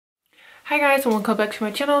Hi guys and welcome back to my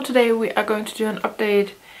channel. Today we are going to do an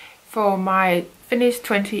update for my Finish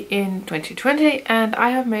 20 in 2020, and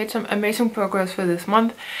I have made some amazing progress for this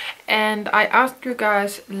month. And I asked you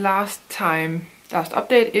guys last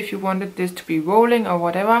update if you wanted this to be rolling or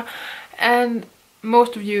whatever, and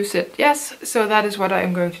most of you said yes, so that is what I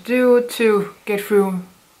am going to do to get through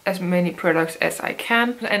as many products as I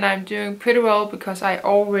can. And I'm doing pretty well because I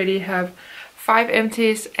already have 5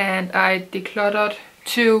 empties and I decluttered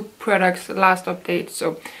 2 products last update,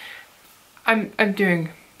 so I'm doing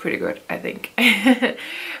pretty good, I think.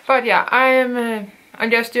 But yeah, I'm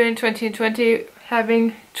just doing 20 and 20,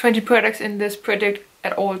 having 20 products in this project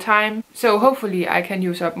at all time, so hopefully I can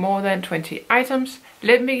use up more than 20 items.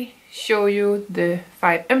 Let me show you the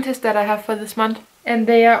 5 empties that I have for this month, and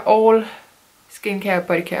they are all skincare,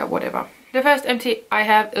 body care, whatever. The first empty I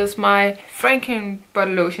have is my Franken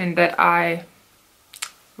body lotion that I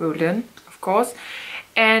rolled in, of course.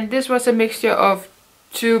 And this was a mixture of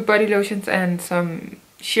 2 body lotions and some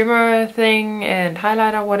shimmer thing and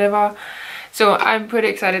highlighter, whatever. So I'm pretty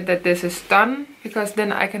excited that this is done, because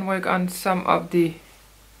then I can work on some of the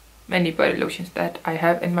many body lotions that I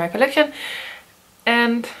have in my collection.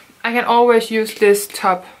 And I can always use this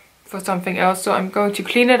top for something else, so I'm going to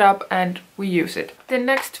clean it up and reuse it. The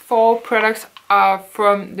next 4 products are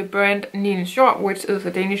from the brand Nilens Jord, which is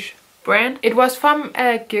a Danish brand. It was from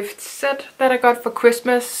a gift set that I got for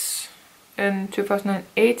Christmas in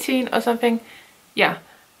 2018 or something. Yeah,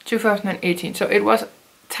 2018. So it was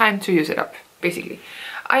time to use it up, basically.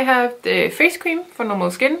 I have the face cream for normal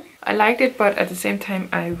skin. I liked it, but at the same time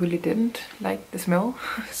I really didn't like the smell.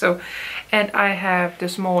 And I have the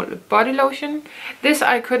small body lotion. This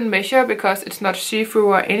I couldn't measure because it's not see-through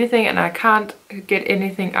or anything, and I can't get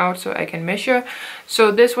anything out so I can measure.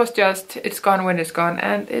 So this was just, it's gone when it's gone,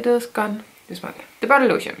 and it is gone this month. The body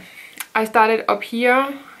lotion. I started up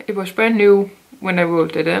here. It was brand new when I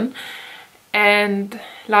rolled it in. And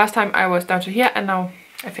last time I was down to here, and now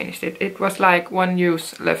I finished it. It was like 1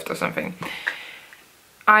 use left or something.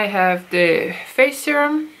 I have the face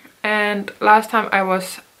serum, and last time I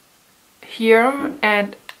was here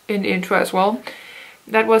and in the intro as well.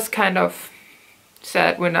 That was kind of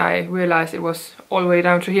sad when I realized it was all the way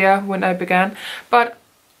down to here when I began. But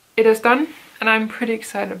it is done, and I'm pretty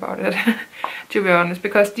excited about it, to be honest,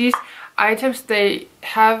 because these items, they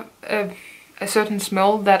have a certain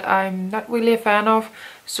smell that I'm not really a fan of,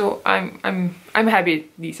 so I'm happy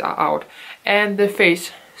these are out. And the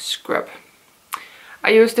face scrub. I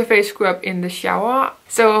used the face scrub in the shower.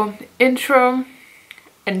 So intro,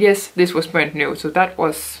 and yes, this was brand new, so that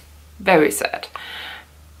was very sad.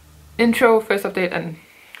 Intro, first update, and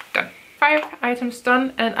done. 5 items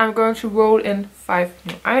done, and I'm going to roll in 5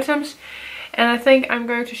 new items. And I think I'm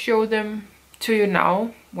going to show them to you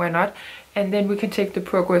now, why not? And then we can take the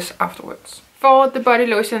progress afterwards. For the body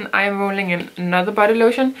lotion, I am rolling in another body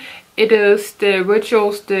lotion. It is the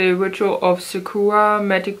Ritual of Sakura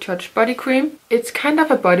Magic Touch Body Cream. It's kind of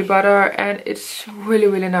a body butter, and it's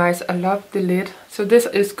really nice. I love the lid. So this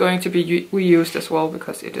is going to be reused as well,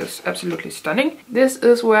 because it is absolutely stunning. This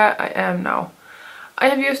is where I am now. I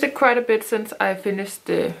have used it quite a bit since I finished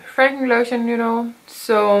the Franken lotion, you know.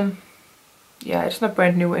 So yeah, it's not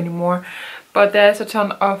brand new anymore, but there's a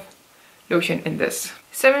ton of lotion in this.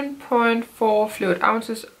 7.4 fluid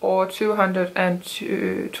ounces, or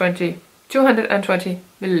 220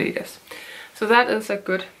 milliliters. So that is a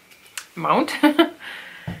good amount.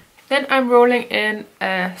 Then I'm rolling in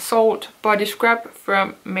a salt body scrub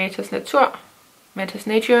from Natur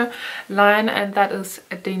line, and that is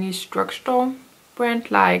a Danish drugstore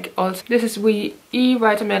brand. Like also, this is E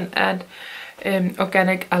vitamin and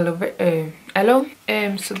organic aloe.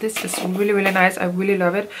 So this is really nice. I really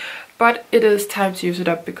love it. But it is time to use it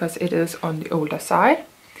up because it is on the older side.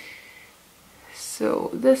 So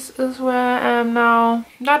this is where I am now.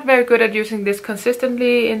 Not very good at using this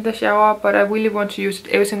consistently in the shower, but I really want to use it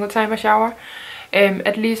every single time I shower.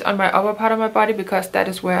 At least on my upper part of my body, because that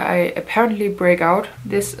is where I apparently break out.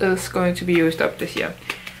 This is going to be used up this year.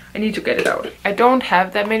 I need to get it out. I don't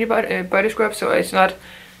have that many body scrubs, so it's not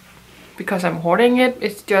because I'm hoarding it.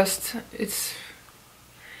 It's just,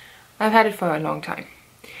 I've had it for a long time.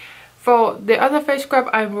 For the other face scrub,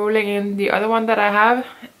 I'm rolling in the other one that I have.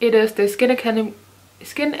 It is the Skin Academy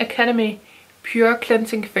Pure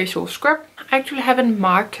Cleansing Facial Scrub. I actually haven't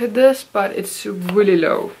marked this, but it's really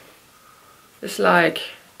low. It's like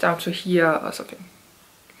down to here or something.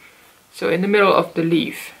 So in the middle of the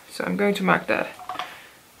leaf. So I'm going to mark that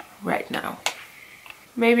right now.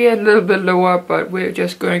 Maybe a little bit lower, but we're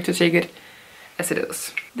just going to take it as it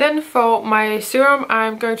is. Then for my serum,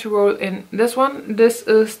 I'm going to roll in this one. This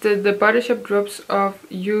is the Body Shop Drops of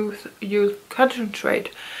Youth Concentrate.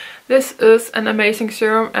 This is an amazing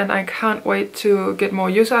serum and I can't wait to get more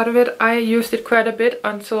use out of it. I used it quite a bit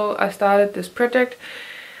until I started this project.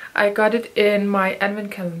 I got it in my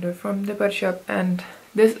advent calendar from the Body Shop and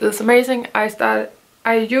this is amazing.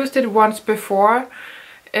 I used it once before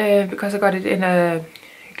because I got it in a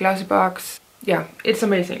glossy box. Yeah, it's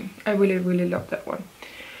amazing. I really love that one.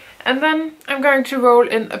 And then I'm going to roll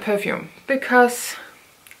in a perfume because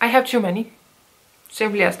I have too many.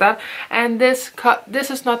 Simply as that. And this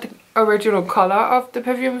is not the original color of the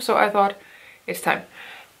perfume, so I thought it's time.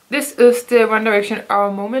 This is the One Direction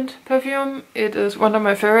Our Moment perfume. It is one of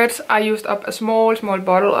my favorites. I used up a small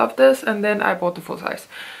bottle of this and then I bought the full size.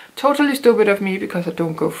 Totally stupid of me because I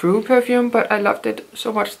don't go through perfume, but I loved it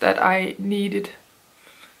so much that I needed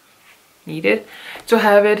to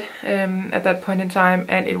have it at that point in time,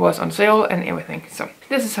 and it was on sale and everything. So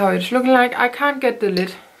this is how it's looking like. I can't get the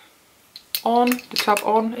lid on, the top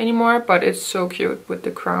on anymore, but it's so cute with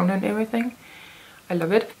the crown and everything. I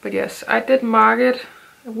love it. But yes, I did mark it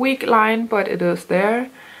a weak line, but it is there.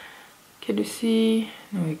 Can you see?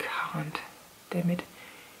 No, you can't. Damn it.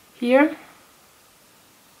 Here.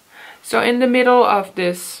 So in the middle of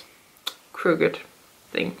this crooked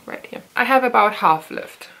thing right here. I have about half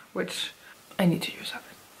left, which I need to use up.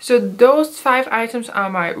 So those 5 items are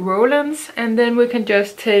my roll-ins, and then we can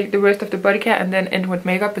just take the rest of the body care and then end with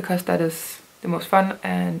makeup because that is the most fun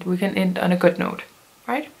and we can end on a good note,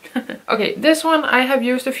 right? Okay, this one I have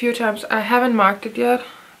used a few times. I haven't marked it yet,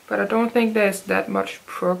 but I don't think there's that much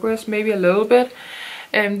progress, maybe a little bit.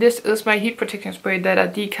 This is my heat protection spray that I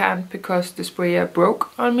decanted because the sprayer broke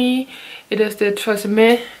on me. It is the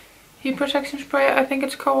TRESemmé Heat Protection Spray, I think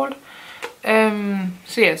it's called.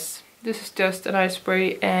 So yes. This is just a nice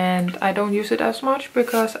spray and I don't use it as much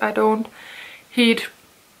because I don't heat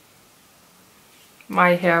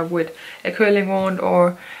my hair with a curling wand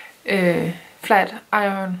or a flat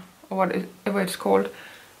iron or whatever it's called.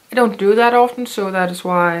 I don't do that often, so that is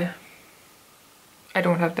why I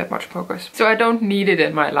don't have that much progress. So I don't need it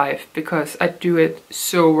in my life because I do it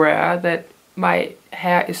so rare that my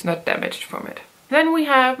hair is not damaged from it. Then we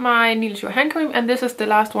have my Nilens hand cream, and this is the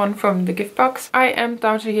last one from the gift box. I am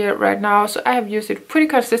down to here right now, so I have used it pretty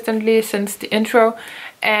consistently since the intro.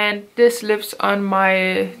 And this lives on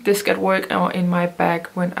my desk at work or in my bag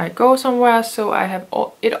when I go somewhere, so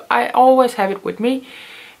I always have it with me.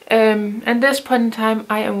 And this point in time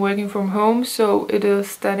I am working from home, so it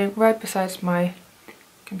is standing right beside my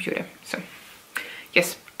computer. So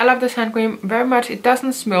yes. I love this hand cream very much. It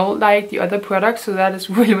doesn't smell like the other products, so that is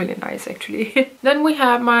really nice actually. Then we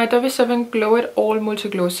have my Jovi 7 Glow It All Multi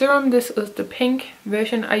Glow Serum. This is the pink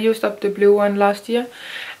version. I used up the blue one last year.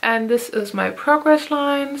 And this is my progress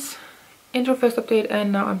lines. Intro, first update,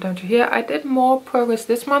 and now I'm down to here. I did more progress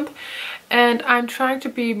this month and I'm trying to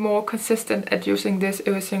be more consistent at using this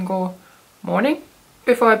every single morning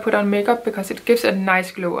before I put on makeup because it gives a nice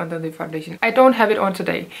glow under the foundation. I don't have it on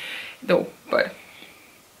today though, but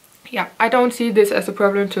yeah, I don't see this as a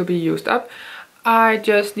problem to be used up. I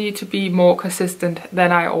just need to be more consistent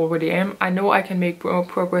than I already am. I know I can make more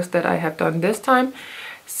progress than I have done this time.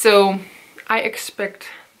 So I expect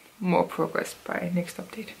more progress by next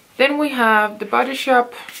update. Then we have the Body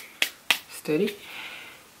Shop Steady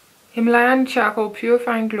Himalayan Charcoal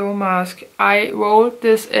Purifying Glow Mask. I rolled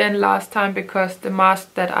this in last time because the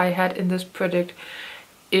mask that I had in this project,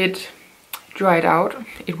 it dried out.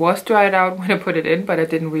 It was dried out when I put it in, but I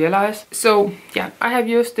didn't realize. So yeah, I have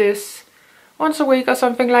used this once a week or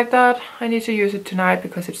something like that. I need to use it tonight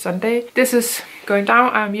because it's Sunday. This is going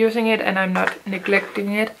down. I'm using it and I'm not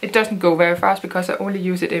neglecting it. It doesn't go very fast because I only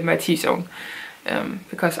use it in my T-zone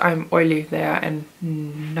because I'm oily there and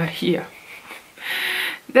not here.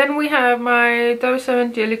 Then we have my Double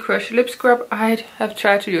 7 Jelly Crush Lip Scrub. I have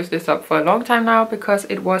tried to use this up for a long time now because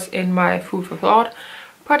it was in my Food for Thought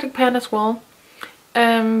project pan as well.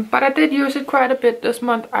 But I did use it quite a bit this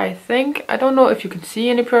month, I think. I don't know if you can see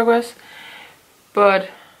any progress, but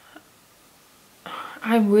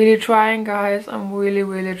I'm really trying, guys. I'm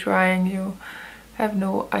really trying. You have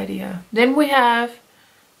no idea. Then we have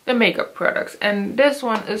the makeup products, and this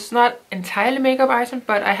one is not entirely makeup item,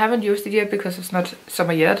 but I haven't used it yet because it's not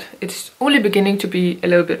summer yet. It's only beginning to be a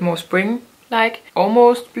little bit more spring like,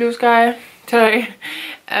 almost blue sky today.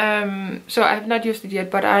 So I have not used it yet,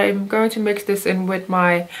 but I'm going to mix this in with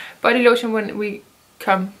my body lotion when we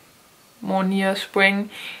come more near spring.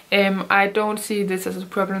 I don't see this as a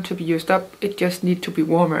problem to be used up. It just needs to be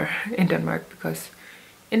warmer in Denmark, because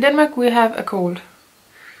in Denmark we have a cold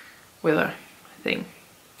weather thing.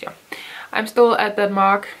 Yeah, I'm still at that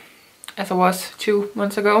mark as I was 2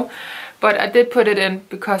 months ago, but I did put it in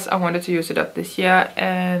because I wanted to use it up this year,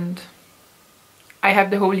 and I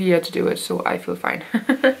have the whole year to do it, so I feel fine.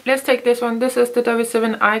 Let's take this one. This is the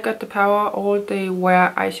W7 I Got the Power All Day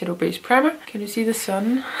Wear Eyeshadow Base Primer. Can you see the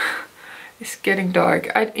sun? It's getting dark.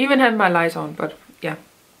 I even have my lights on, but yeah,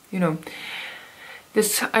 you know.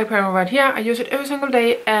 This eye primer right here, I use it every single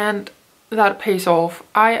day, and that pays off.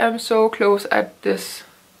 I am so close at this,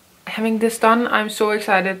 having this done. I'm so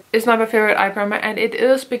excited. It's not my favorite eye primer, and it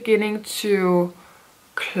is beginning to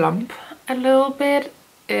clump a little bit.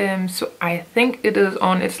 So I think it is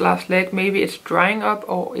on its last leg. Maybe it's drying up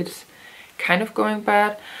or it's kind of going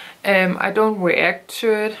bad. I don't react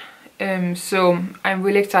to it. So I'm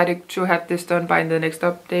really excited to have this done by the next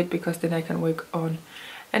update, because then I can work on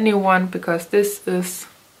a new one, because this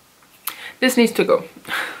needs to go.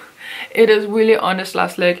 It is really on its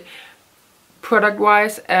last leg, product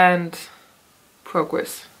wise and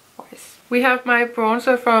progress wise. We have my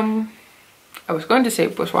bronzer from, I was going to say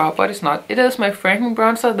Bourjois, but it's not. It is my Franken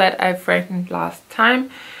Bronzer that I frankened last time,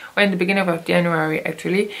 or in the beginning of January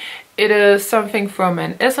actually. It is something from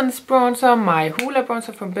an Essence bronzer, my Hula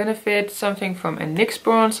bronzer from Benefit, something from a NYX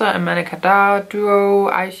bronzer, a Manicadar duo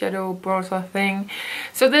eyeshadow bronzer thing.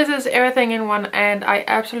 So this is everything in one, and I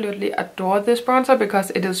absolutely adore this bronzer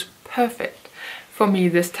because it is perfect for me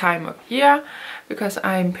this time of year, because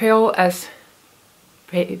I'm pale as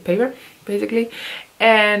paper basically,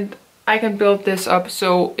 and I can build this up,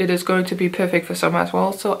 so it is going to be perfect for summer as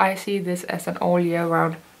well. So I see this as an all year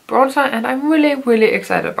round bronzer, and I'm really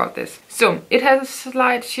excited about this. So it has a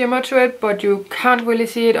slight shimmer to it, but you can't really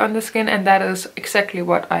see it on the skin, and that is exactly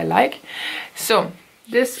what I like. So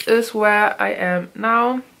this is where I am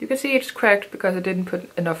now. You can see it's cracked because I didn't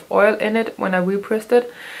put enough oil in it when I repressed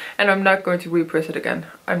it, and I'm not going to repress it again.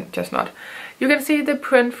 I'm just not. You can see the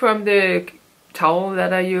print from the towel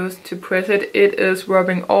that I used to press it. It is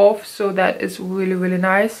rubbing off, so that is really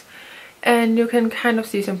nice. And you can kind of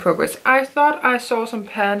see some progress. I thought I saw some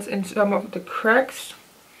pans in some of the cracks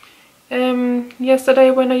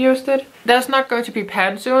yesterday when I used it. There's not going to be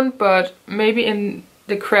pan soon, but maybe in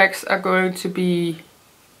the cracks are going to be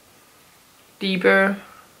deeper,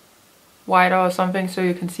 wider or something, so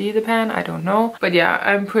you can see the pan. I don't know. But yeah,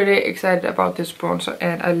 I'm pretty excited about this bronzer,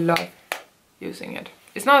 and I love using it.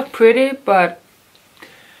 It's not pretty, but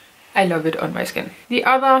I love it on my skin. The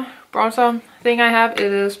other bronzer thing I have,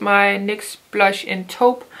 it is my NYX Blush in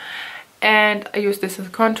Taupe, and I use this as a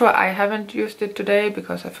contour. I haven't used it today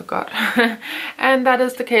because I forgot. And that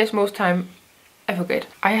is the case most time. I forget.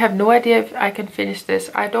 I have no idea if I can finish this.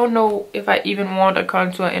 I don't know if I even want a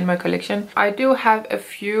contour in my collection. I do have a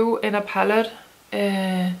few in a palette,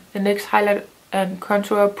 the NYX Highlight and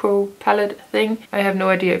Contour Pro palette thing. I have no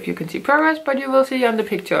idea if you can see progress, but you will see on the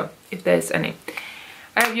picture if there's any.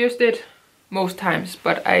 I have used it most times,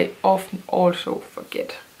 but I often also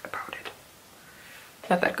forget about it.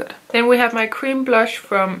 Not that good. Then we have my cream blush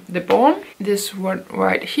from the Balm. This one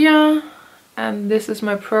right here, and this is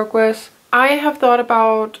my progress. I have thought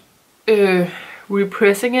about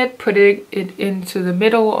repressing it, putting it into the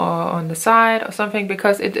middle or on the side or something,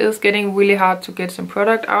 because it is getting really hard to get some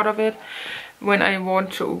product out of it when I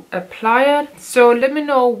want to apply it. So let me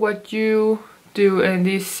know what you do in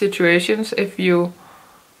these situations, if you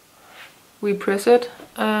repress it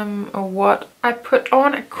or what. I put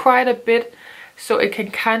on quite a bit so it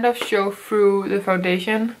can kind of show through the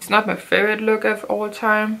foundation. It's not my favorite look of all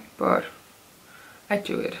time, but I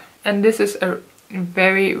do it. And this is a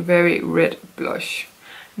very red blush.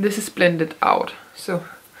 This is blended out, so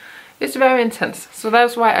it's very intense. So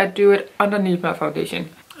that's why I do it underneath my foundation.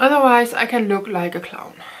 Otherwise I can look like a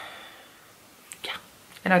clown. Yeah,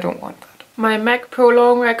 and I don't want that. My MAC Pro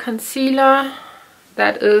Longwear concealer,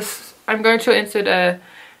 that is, I'm going to insert a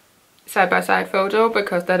side-by-side photo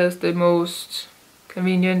because that is the most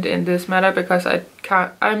convenient in this matter, because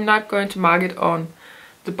I'm not going to mark it on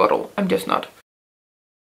the bottle. I'm just not.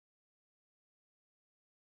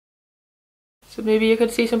 So maybe you can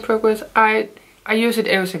see some progress. I use it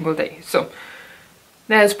every single day, so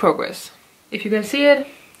there's progress. If you can see it,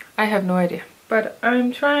 I have no idea, but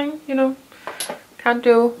I'm trying, you know, can't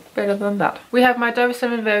do better than that. We have my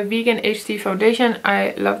W7 Very Vegan HD foundation.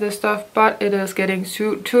 I love this stuff, but it is getting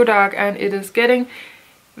too dark, and it is getting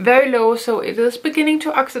very low, so it is beginning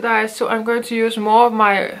to oxidize. So I'm going to use more of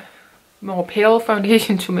my more pale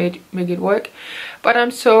foundation to make it work. But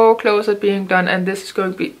I'm so close at being done, and this is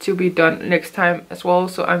going to be done next time as well,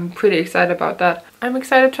 so I'm pretty excited about that. I'm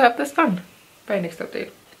excited to have this done by next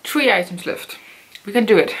update. 3 items left. We can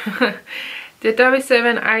do it. The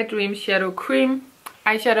W7 Eyedreams Shadow Cream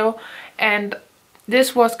eyeshadow, and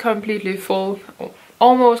This was completely full,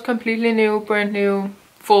 almost completely new, brand new,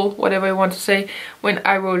 full, whatever you want to say, when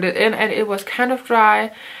I rolled it in, and it was kind of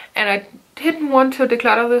dry, and I didn't want to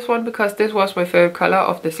declutter this one because this was my favorite color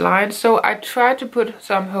of this line. So I tried to put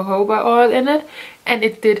some jojoba oil in it, and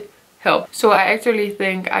it did help. So I actually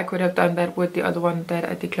think I could have done that with the other one that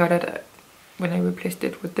I decluttered when I replaced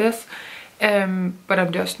it with this. But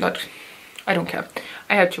I'm just not, I don't care.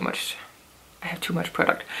 I have too much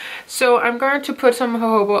product. So I'm going to put some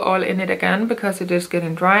jojoba oil in it again because it is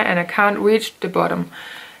getting dry and I can't reach the bottom.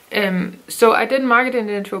 So I didn't mark it in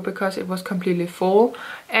the intro because it was completely full,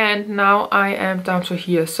 and now I am down to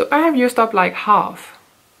here. So I have used up like half,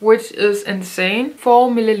 which is insane. 4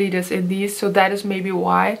 milliliters in these, so that is maybe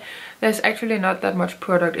why there's actually not that much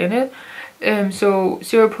product in it. So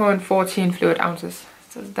 0.14 fluid ounces,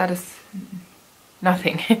 so that is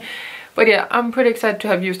nothing. But yeah, I'm pretty excited to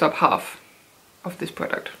have used up half of this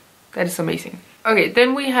product. That is amazing. Okay,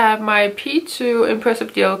 then we have my P2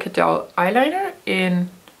 Impressive Gel Kajal eyeliner in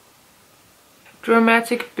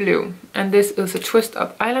Dramatic Blue, and this is a twist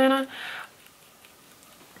up eyeliner,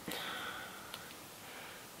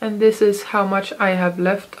 and this is how much I have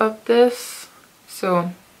left of this. So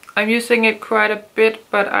I'm using it quite a bit,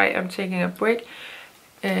 but I am taking a break.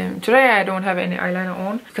 Today I don't have any eyeliner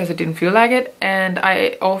on because I didn't feel like it, and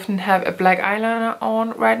I often have a black eyeliner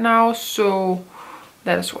on right now, so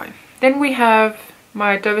that is why. Then we have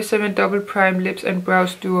my TRESemmé Double Prime Lips and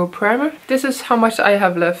Brows Duo Primer. This is how much I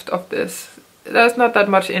have left of this. There's not that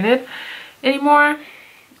much in it anymore,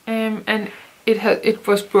 and it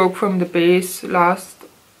was broke from the base last.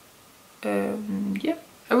 Yeah,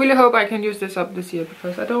 I really hope I can use this up this year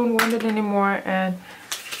because I don't want it anymore and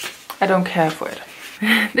I don't care for it.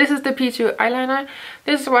 This is the P2 eyeliner.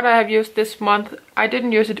 This is what I have used this month. I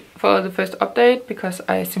didn't use it for the first update because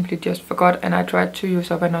I simply just forgot and I tried to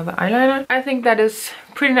use up another eyeliner. I think that is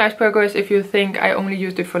pretty nice progress if you think I only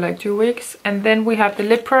used it for like 2 weeks. And then we have the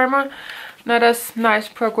lip primer. Not as nice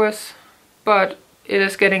progress, but it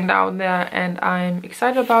is getting down there and I'm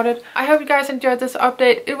excited about it. I hope you guys enjoyed this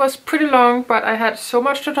update. It was pretty long, but I had so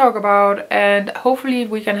much to talk about, and hopefully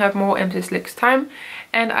we can have more empty slicks time.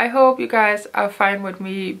 And I hope you guys are fine with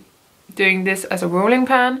me doing this as a rolling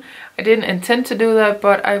pan. I didn't intend to do that,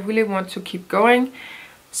 but I really want to keep going.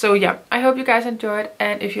 So yeah, I hope you guys enjoyed,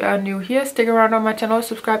 and if you are new here, stick around on my channel,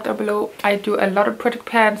 subscribe down below. I do a lot of product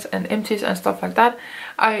pans and empties and stuff like that.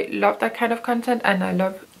 I love that kind of content and I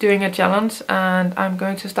love doing a challenge, and I'm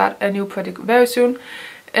going to start a new project very soon.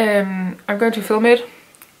 I'm going to film it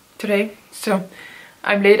today, so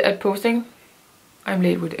I'm late at posting. I'm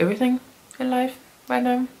late with everything in life right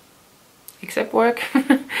now, except work.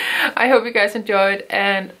 I hope you guys enjoyed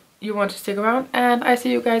and you want to stick around, and I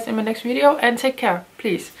see you guys in my next video, and take care,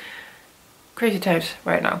 please. Crazy times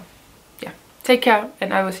right now. Yeah, take care,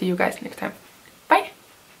 and I will see you guys next time.